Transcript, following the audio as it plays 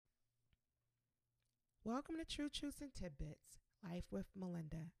Welcome to True Truths and Tidbits, Life with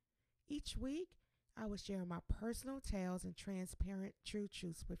Melinda. Each week, I will share my personal tales and transparent true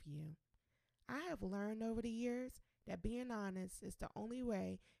truths with you. I have learned over the years that being honest is the only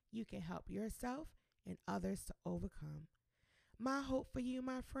way you can help yourself and others to overcome. My hope for you,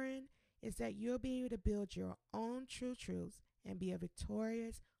 my friend, is that you'll be able to build your own true truths and be a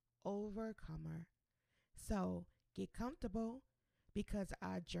victorious overcomer. So get comfortable because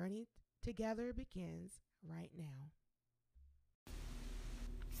our journey together begins right now.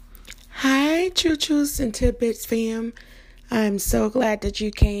 Hi, True Truths and Tidbits fam. I'm so glad that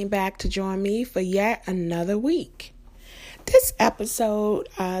you came back to join me for yet another week. This episode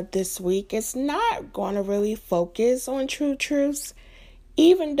this week is not going to really focus on true truths,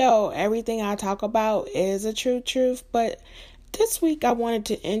 even though everything I talk about is a true truth. But this week I wanted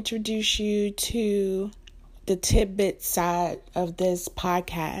to introduce you to the tidbit side of this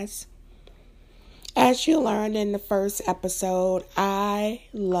podcast. As you learned in the first episode, I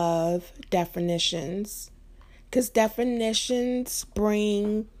love definitions because definitions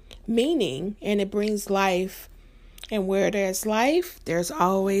bring meaning and it brings life. And where there's life, there's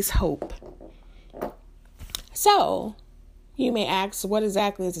always hope. So, you may ask, what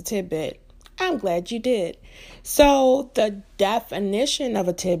exactly is a tidbit? I'm glad you did. So, the definition of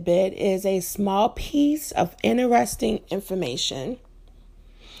a tidbit is a small piece of interesting information.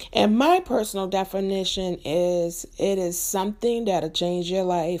 And my personal definition is it is something that'll change your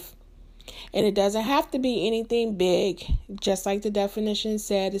life. And it doesn't have to be anything big. Just like the definition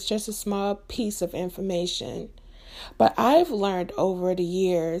said, it's just a small piece of information. But I've learned over the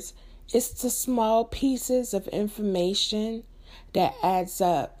years, it's the small pieces of information that adds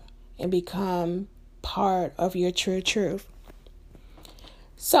up and become part of your true truth.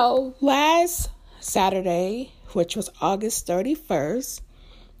 So last Saturday, which was August 31st,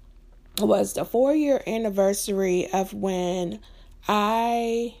 was the 4-year anniversary of when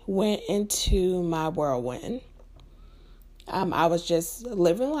I went into my whirlwind. I was just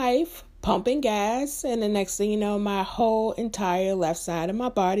living life, pumping gas, and the next thing you know, my whole entire left side of my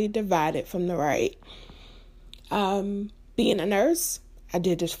body divided from the right. Being a nurse, I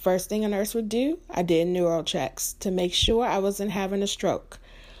did the first thing a nurse would do. I did neural checks to make sure I wasn't having a stroke.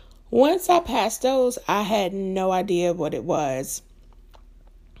 Once I passed those, I had no idea what it was.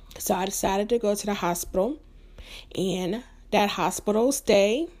 So I decided to go to the hospital, and that hospital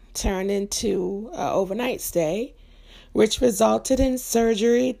stay turned into an overnight stay, which resulted in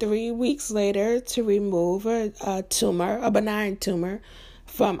surgery 3 weeks later to remove a tumor, a benign tumor,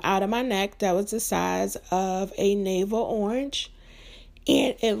 from out of my neck that was the size of a navel orange.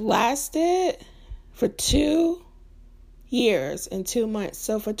 And it lasted for 2 years and 2 months.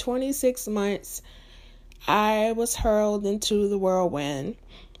 So for 26 months, I was hurled into the whirlwind.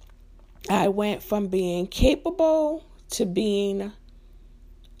 I went from being capable to being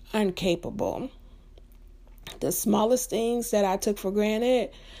incapable. The smallest things that I took for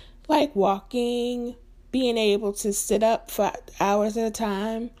granted, like walking, being able to sit up for hours at a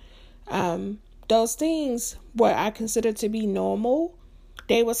time, those things what I consider to be normal,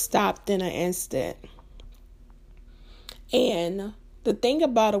 they were stopped in an instant. And the thing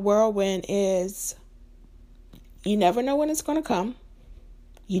about a whirlwind is you never know when it's going to come.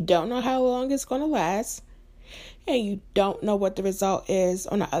 You don't know how long it's going to last. And you don't know what the result is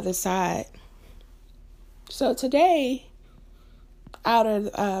on the other side. So today,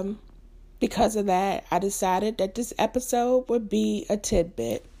 because of that, I decided that this episode would be a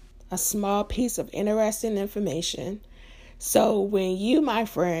tidbit, a small piece of interesting information. So when you, my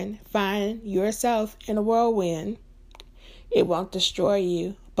friend, find yourself in a whirlwind, it won't destroy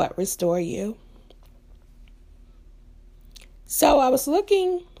you, but restore you. So I was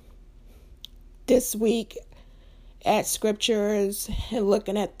looking this week at scriptures and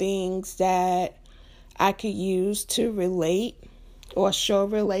looking at things that I could use to relate or show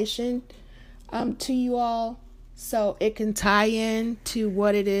relation to you all so it can tie in to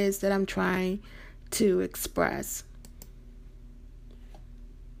what it is that I'm trying to express.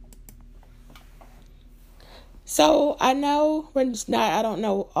 So I know I don't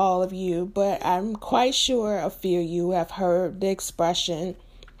know all of you, but I'm quite sure a few of you have heard the expression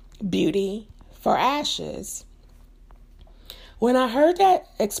beauty for ashes. When I heard that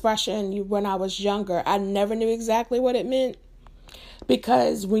expression when I was younger, I never knew exactly what it meant.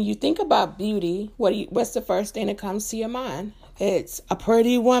 Because when you think about beauty, what's the first thing that comes to your mind? It's a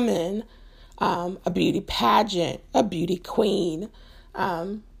pretty woman, a beauty pageant, a beauty queen,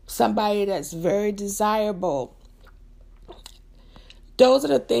 somebody that's very desirable. Those are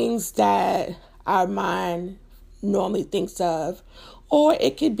the things that our mind normally thinks of. Or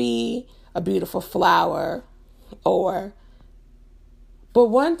it could be a beautiful flower, but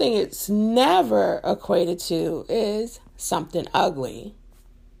one thing it's never equated to is something ugly.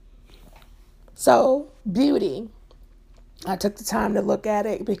 So, beauty. I took the time to look at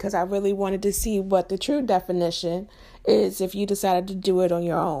it because I really wanted to see what the true definition is if you decided to do it on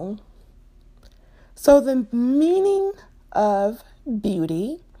your own. So, the meaning of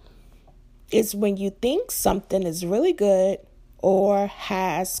beauty is when you think something is really good or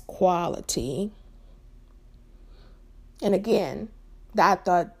has quality. And again, I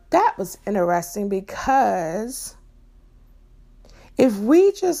thought that was interesting because if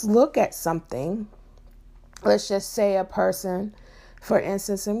we just look at something, let's just say a person, for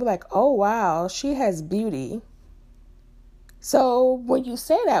instance, and we're like, oh, wow, she has beauty. So when you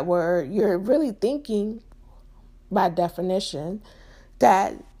say that word, you're really thinking, by definition,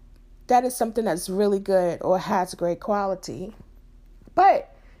 that is something that's really good or has great quality.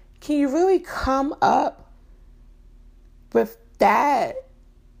 But can you really come up with that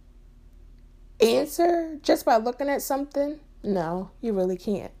answer just by looking at something? No, you really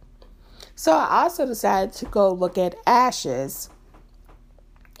can't. So I also decided to go look at ashes.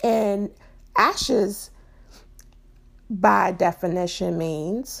 And ashes, by definition,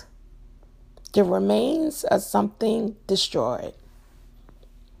 means the remains of something destroyed.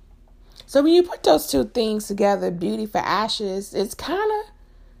 So when you put those two things together, beauty for ashes, it's kind of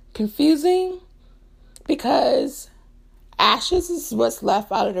confusing because ashes is what's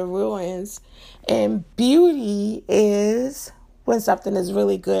left out of the ruins, and beauty is when something is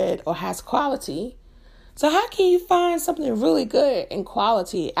really good or has quality. So how can you find something really good and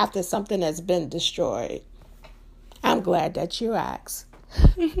quality after something has been destroyed? I'm glad that you asked.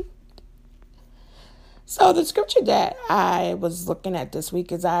 So the scripture that I was looking at this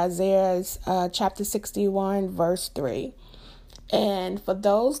week is Isaiah chapter 61, verse 3. And for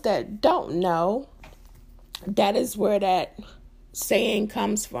those that don't know, that is where that saying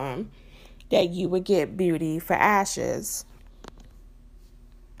comes from, that you would get beauty for ashes.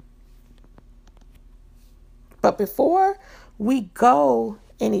 But before we go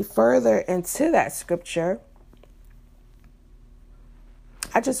any further into that scripture,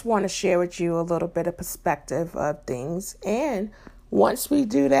 I just want to share with you a little bit of perspective of things. And once we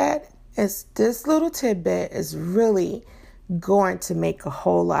do that, this little tidbit is really going to make a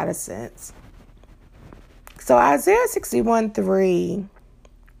whole lot of sense. So Isaiah 61:3,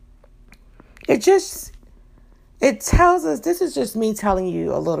 it tells us, this is just me telling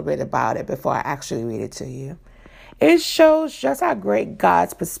you a little bit about it before I actually read it to you. It shows just how great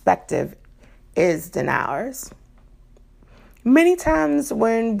God's perspective is than ours. Many times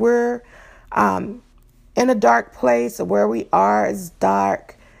when we're in a dark place, or where we are is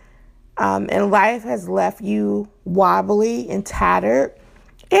dark, and life has left you wobbly and tattered,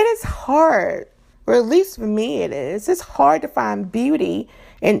 it is hard, or at least for me it is. It's hard to find beauty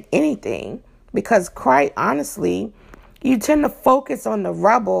in anything because, quite honestly, you tend to focus on the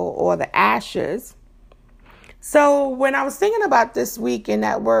rubble or the ashes. So when I was thinking about this week and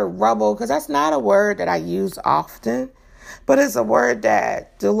that word rubble, because that's not a word that I use often, but it's a word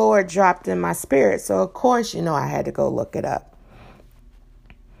that the Lord dropped in my spirit. So, of course, I had to go look it up.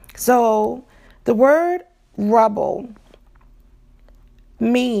 So the word rubble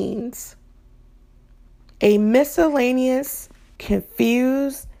means a miscellaneous,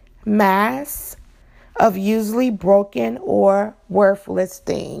 confused mass of usually broken or worthless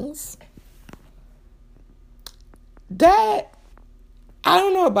things. That, I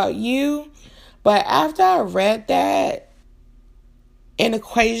don't know about you, but after I read that in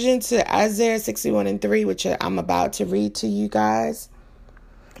equation to Isaiah 61:3, which I'm about to read to you guys,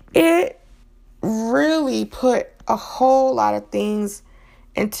 it really put a whole lot of things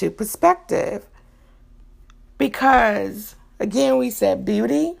into perspective. Because, again, we said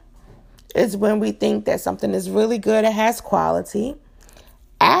beauty is when we think that something is really good and has quality.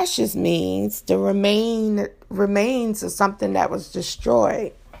 Ashes means the remains of something that was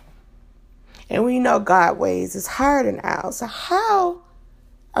destroyed. And we know God's ways is hard and out. So how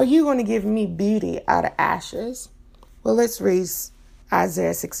are you going to give me beauty out of ashes? Well, let's read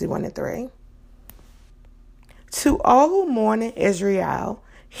Isaiah 61:3. To all who mourn in Israel,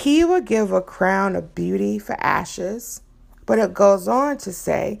 he will give a crown of beauty for ashes. But it goes on to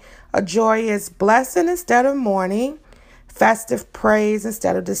say, a joyous blessing instead of mourning, festive praise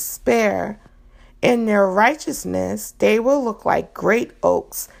instead of despair. In their righteousness, they will look like great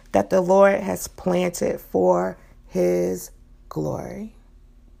oaks that the Lord has planted for his glory.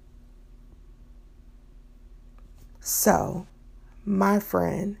 So, my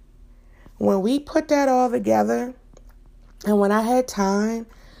friend, when we put that all together, and when I had time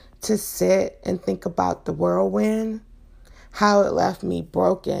to sit and think about the whirlwind, how it left me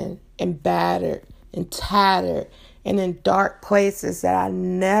broken and battered and tattered and in dark places that I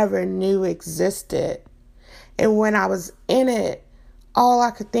never knew existed. And when I was in it, all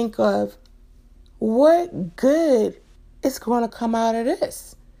I could think of, what good is going to come out of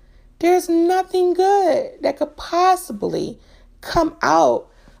this? There's nothing good that could possibly come out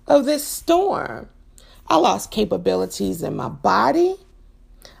of this storm. I lost capabilities in my body.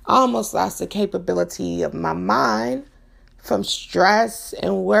 I almost lost the capability of my mind from stress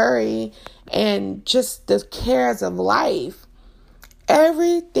and worry and just the cares of life.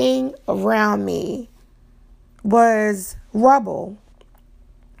 Everything around me was rubble.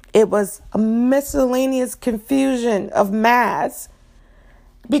 It was a miscellaneous confusion of mass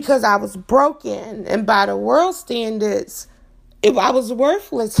because I was broken, and by the world standards, I was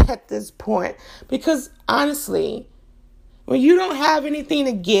worthless at this point. Because honestly, when you don't have anything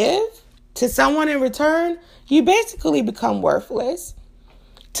to give to someone in return, you basically become worthless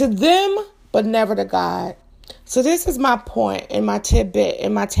to them, but never to God. So this is my point and my tidbit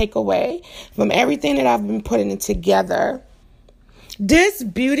and my takeaway from everything that I've been putting together. This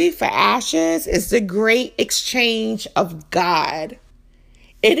beauty for ashes is the great exchange of God.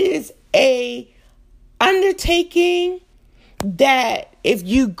 It is a undertaking that if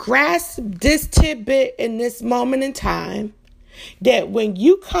you grasp this tidbit in this moment in time, that when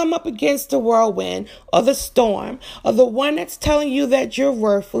you come up against the whirlwind or the storm or the one that's telling you that you're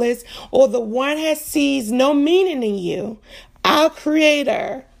worthless or the one that sees no meaning in you, our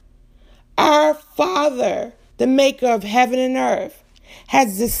Creator, our Father, the maker of heaven and earth,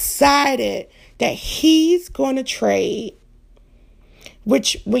 has decided that He's going to trade.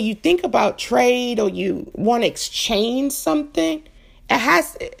 Which, when you think about trade or you want to exchange something, it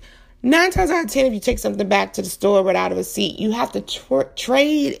has 9 times out of 10, if you take something back to the store without a receipt, you have to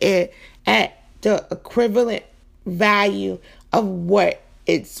trade it at the equivalent value of what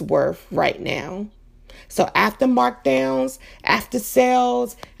it's worth right now. So after markdowns, after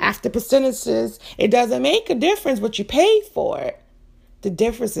sales, after percentages, it doesn't make a difference what you paid for it. The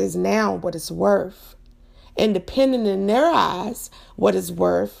difference is now what it's worth. And depending in their eyes what it's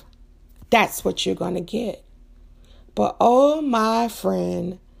worth, that's what you're going to get. But oh, my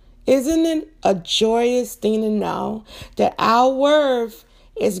friend, isn't it a joyous thing to know that our worth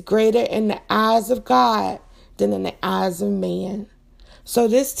is greater in the eyes of God than in the eyes of man? So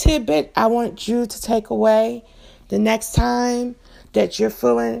this tidbit I want you to take away the next time that you're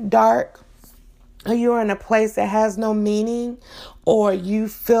feeling dark, or you're in a place that has no meaning, or you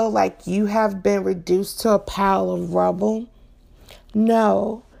feel like you have been reduced to a pile of rubble.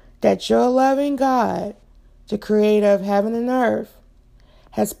 Know that your loving God, the creator of heaven and earth,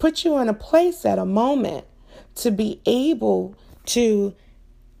 has put you in a place at a moment to be able to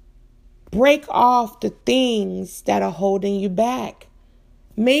break off the things that are holding you back.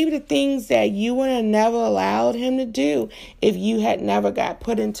 Maybe the things that you would have never allowed him to do if you had never got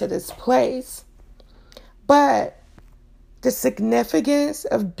put into this place. But the significance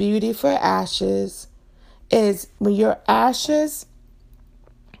of beauty for ashes is when your ashes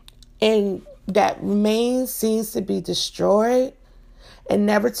and that remains seems to be destroyed and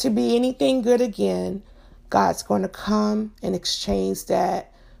never to be anything good again, God's going to come and exchange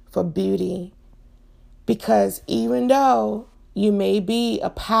that for beauty. Because even though you may be a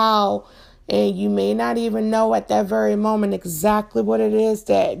pal and you may not even know at that very moment exactly what it is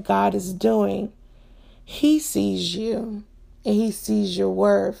that God is doing, He sees you and He sees your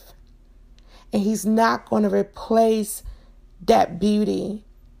worth. And He's not going to replace that beauty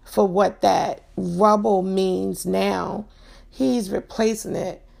for what that rubble means now. He's replacing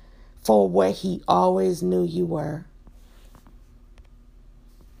it for what He always knew you were.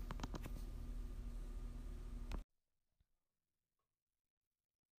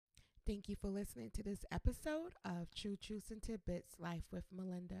 Thank you for listening to this episode of True Truths and Tidbits Life with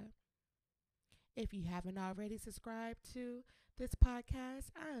Melinda. If you haven't already subscribed to this podcast,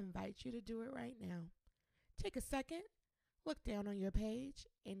 I invite you to do it right now. Take a second, look down on your page,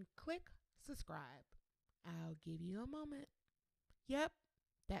 and click subscribe. I'll give you a moment. Yep,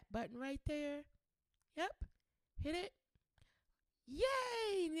 that button right there. Yep, hit it.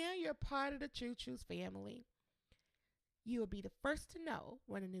 Yay! Now you're part of the True Truth family. You will be the first to know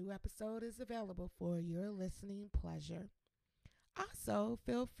when a new episode is available for your listening pleasure. Also,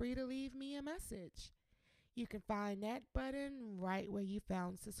 feel free to leave me a message. You can find that button right where you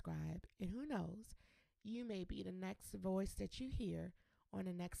found subscribe. And who knows, you may be the next voice that you hear on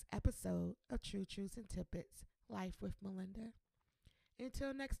the next episode of True Truths and Tidbits Life with Melinda.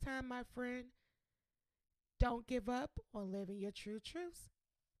 Until next time, my friend, don't give up on living your true truths.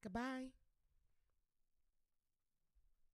 Goodbye.